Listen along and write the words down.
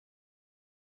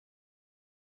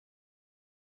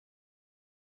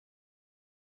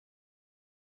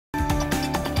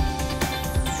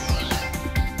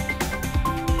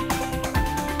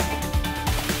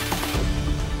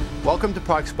Welcome to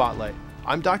Product Spotlight.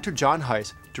 I'm Dr. John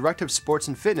Heiss, Director of Sports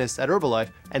and Fitness at Herbalife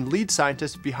and lead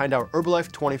scientist behind our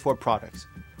Herbalife24 products.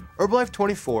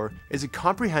 Herbalife24 is a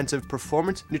comprehensive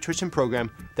performance nutrition program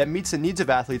that meets the needs of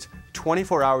athletes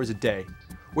 24 hours a day.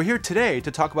 We're here today to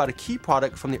talk about a key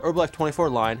product from the Herbalife24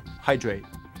 line, Hydrate.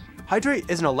 Hydrate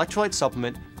is an electrolyte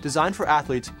supplement designed for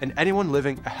athletes and anyone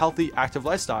living a healthy, active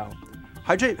lifestyle.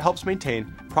 Hydrate helps maintain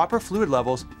proper fluid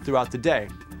levels throughout the day.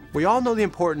 We all know the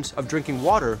importance of drinking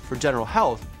water for general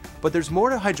health, but there's more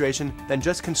to hydration than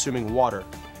just consuming water.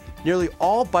 Nearly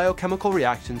all biochemical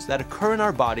reactions that occur in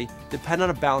our body depend on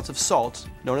a balance of salts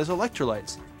known as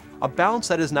electrolytes, a balance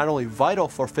that is not only vital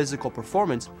for physical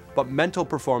performance, but mental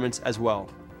performance as well.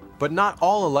 But not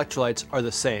all electrolytes are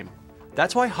the same.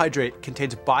 That's why Hydrate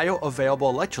contains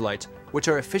bioavailable electrolytes, which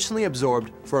are efficiently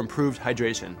absorbed for improved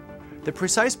hydration. The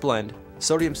precise blend,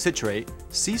 sodium citrate,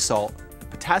 sea salt,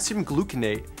 potassium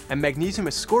gluconate, and magnesium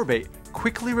ascorbate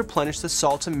quickly replenish the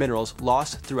salts and minerals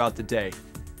lost throughout the day.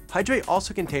 Hydrate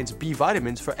also contains B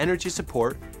vitamins for energy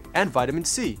support and vitamin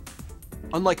C.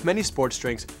 Unlike many sports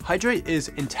drinks, Hydrate is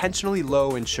intentionally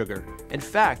low in sugar. In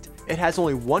fact, it has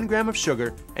only 1 gram of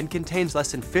sugar and contains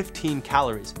less than 15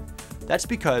 calories. That's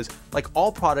because, like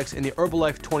all products in the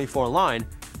Herbalife24 line,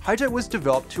 Hydrate was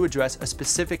developed to address a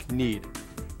specific need.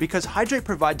 Because Hydrate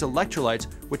provides electrolytes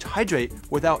which hydrate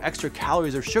without extra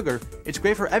calories or sugar, it's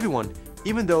great for everyone,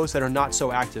 even those that are not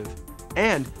so active.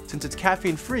 And since it's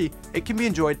caffeine-free, it can be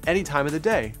enjoyed any time of the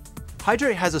day.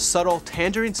 Hydrate has a subtle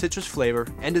tangerine citrus flavor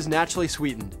and is naturally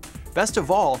sweetened. Best of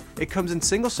all, it comes in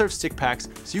single-serve stick packs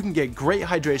so you can get great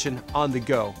hydration on the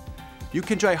go. You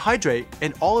can try Hydrate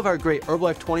and all of our great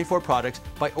Herbalife24 products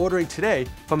by ordering today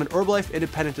from an Herbalife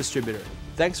independent distributor.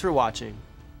 Thanks for watching.